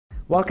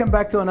Welcome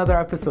back to another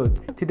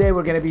episode. Today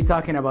we're going to be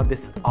talking about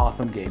this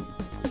awesome game.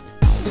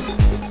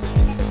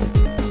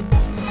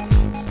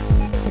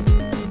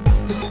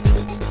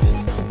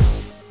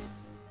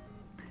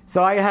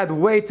 So I had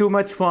way too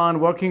much fun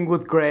working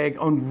with Greg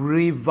on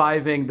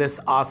reviving this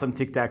awesome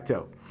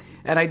tic-tac-toe.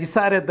 And I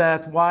decided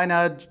that why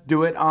not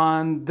do it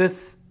on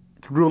this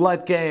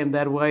roulette game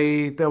that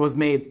was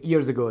made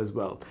years ago as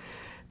well.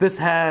 This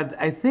had,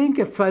 I think,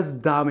 a FEZ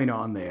domino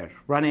on there,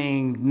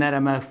 running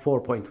NETMF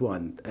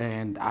 4.1,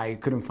 and I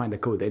couldn't find the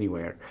code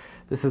anywhere.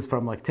 This is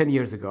from like 10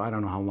 years ago, I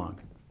don't know how long,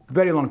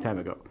 very long time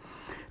ago.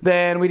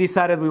 Then we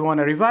decided we want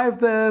to revive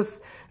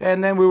this,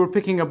 and then we were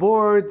picking a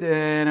board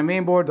and a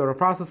main board or a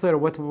processor,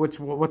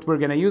 what we're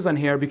going to use on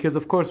here, because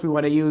of course we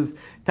want to use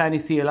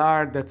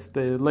TinyCLR, that's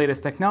the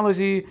latest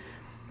technology.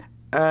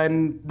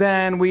 And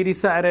then we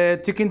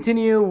decided to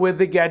continue with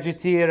the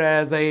Gadgeteer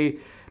as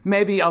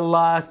maybe a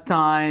last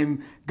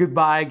time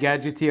goodbye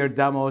Gadgeteer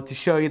demo to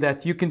show you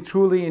that you can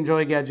truly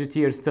enjoy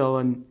Gadgeteer still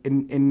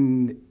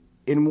in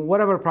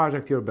whatever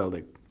project you're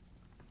building,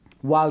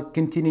 while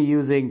continue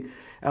using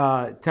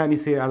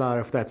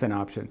TinyCLR if that's an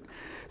option.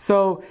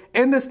 So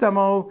in this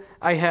demo,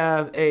 I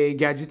have a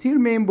Gadgeteer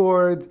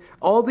mainboard,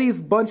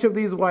 bunch of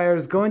these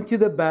wires going to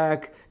the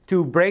back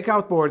to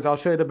breakout boards. I'll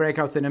show you the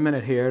breakouts in a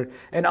minute here.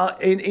 And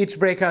in each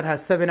breakout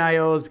has 7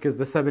 IOs because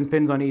the 7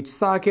 pins on each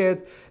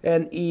socket,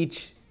 and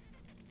each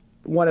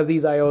one of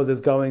these IOs is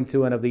going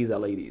to one of these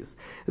LEDs.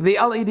 The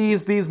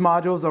LEDs, these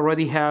modules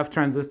already have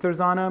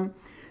transistors on them,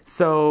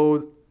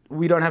 so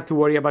we don't have to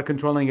worry about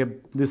controlling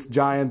this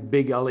giant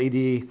big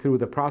LED through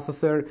the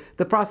processor.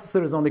 The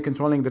processor is only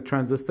controlling the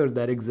transistor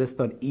that exists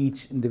on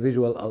each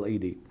individual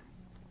LED.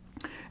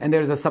 And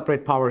there's a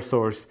separate power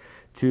source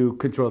to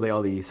control the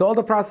LED. So all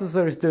the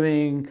processor is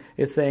doing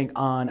is saying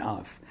on,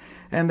 off.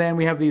 And then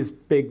we have these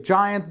big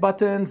giant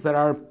buttons that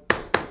are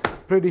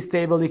pretty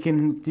stable. You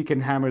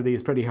can hammer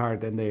these pretty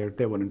hard and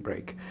they wouldn't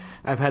break.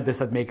 I've had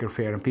this at Maker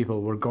Faire and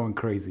people were going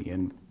crazy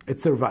and it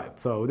survived.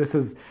 So this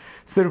is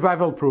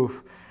survival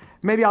proof.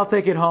 Maybe I'll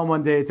take it home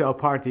one day to a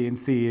party and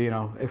see,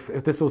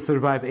 if this will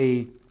survive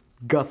a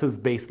Gus's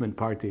basement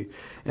party,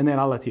 and then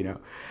I'll let you know.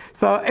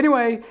 So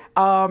anyway,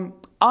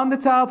 on the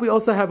top we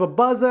also have a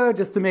buzzer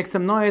just to make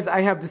some noise.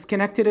 I have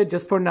disconnected it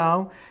just for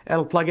now.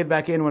 I'll plug it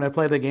back in when I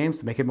play the games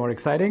to make it more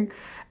exciting.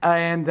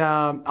 And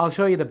I'll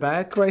show you the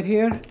back right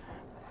here.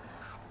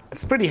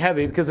 It's pretty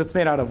heavy because it's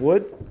made out of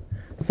wood.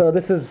 So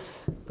this is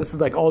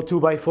like all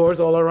 2x4s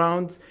all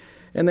around.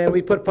 And then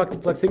we put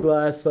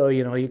plexiglass, so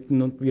you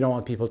don't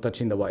want people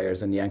touching the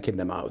wires and yanking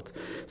them out.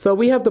 So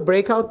we have the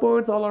breakout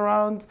boards all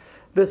around.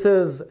 This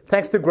is,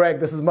 thanks to Greg,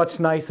 this is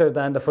much nicer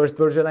than the first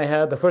version I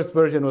had. The first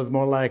version was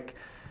more like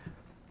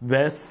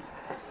this.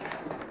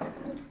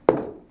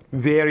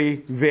 Very,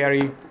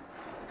 very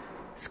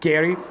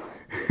scary.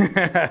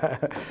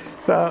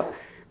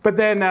 But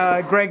then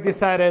Greg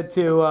decided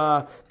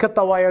to cut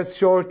the wires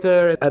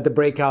shorter at the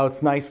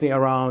breakouts nicely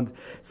around.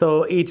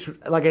 So each,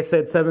 like I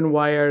said, 7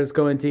 wires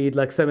going to each,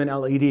 like 7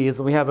 LEDs.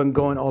 We have them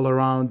going all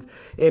around.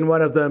 And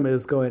one of them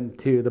is going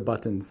to the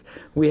buttons.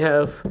 We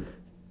have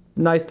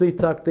nicely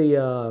tucked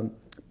the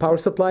power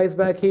supplies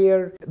back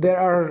here. There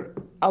are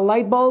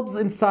light bulbs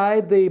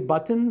inside the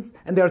buttons,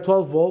 and they are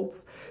 12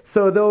 volts.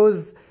 So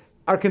those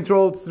are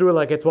controlled through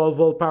like a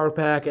 12-volt power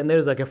pack, and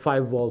there's like a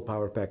 5-volt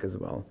power pack as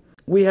well.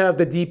 We have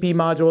the DP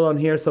module on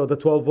here, so the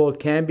 12 volt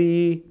can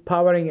be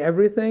powering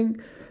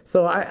everything.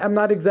 So I'm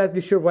not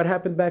exactly sure what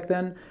happened back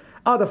then.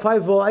 Oh, the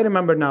 5 volt, I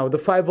remember now. The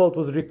 5 volt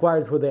was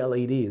required for the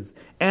LEDs,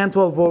 and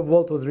 12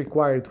 volt was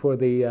required for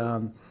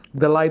the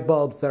light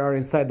bulbs that are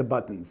inside the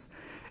buttons.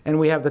 And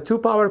we have the 2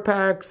 power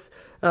packs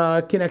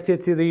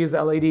connected to these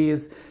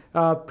LEDs.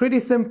 Pretty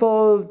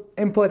simple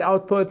input,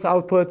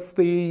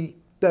 outputs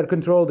that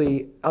control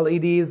the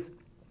LEDs.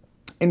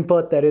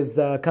 Input that is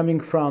coming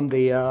from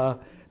the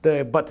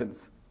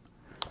buttons.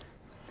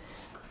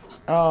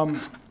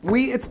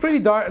 It's pretty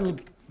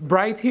dark,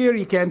 bright here.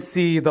 You can't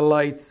see the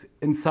lights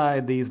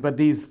inside these, but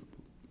these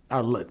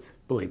are lit,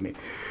 believe me.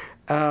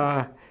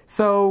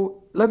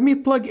 So let me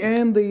plug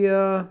in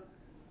the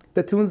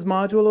tunes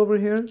module over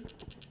here.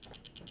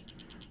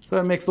 So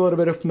it makes a little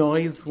bit of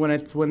noise when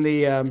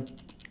the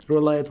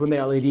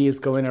LED is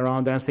going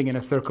around dancing in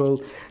a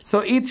circle.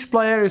 So each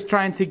player is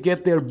trying to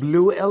get their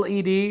blue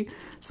LED.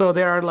 So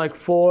there are like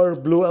 4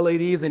 blue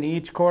LEDs in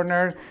each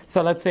corner.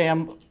 So let's say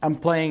I'm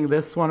playing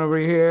this one over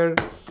here.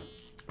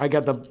 I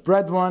got the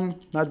red one,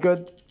 not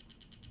good.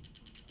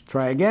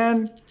 Try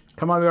again.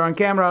 Come on, we're on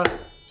camera.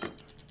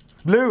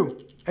 Blue,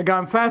 I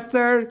got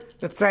faster.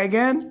 Let's try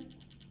again.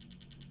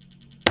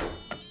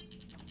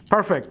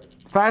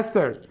 Perfect,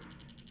 faster.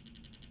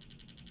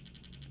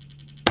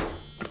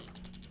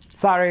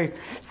 Sorry.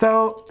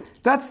 So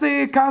that's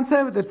the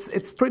concept.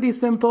 It's pretty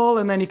simple,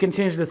 and then you can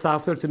change the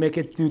software to make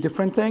it do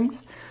different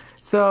things.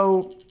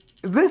 So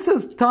this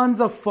is tons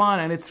of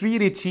fun, and it's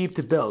really cheap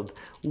to build.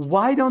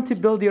 Why don't you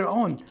build your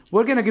own?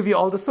 We're going to give you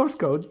all the source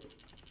code.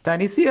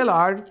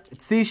 TinyCLR,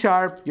 it's C#,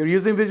 you're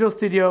using Visual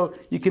Studio,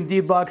 you can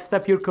debug,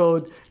 step your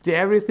code, do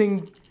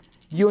everything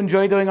you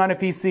enjoy doing on a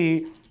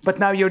PC but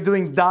now you're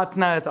doing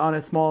 .NET on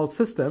a small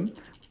system.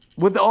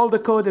 With all the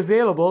code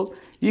available,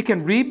 you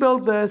can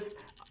rebuild this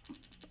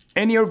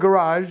in your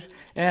garage,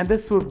 and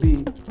this will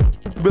be,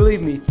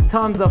 believe me,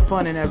 tons of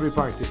fun in every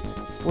party.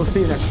 We'll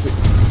see you next week.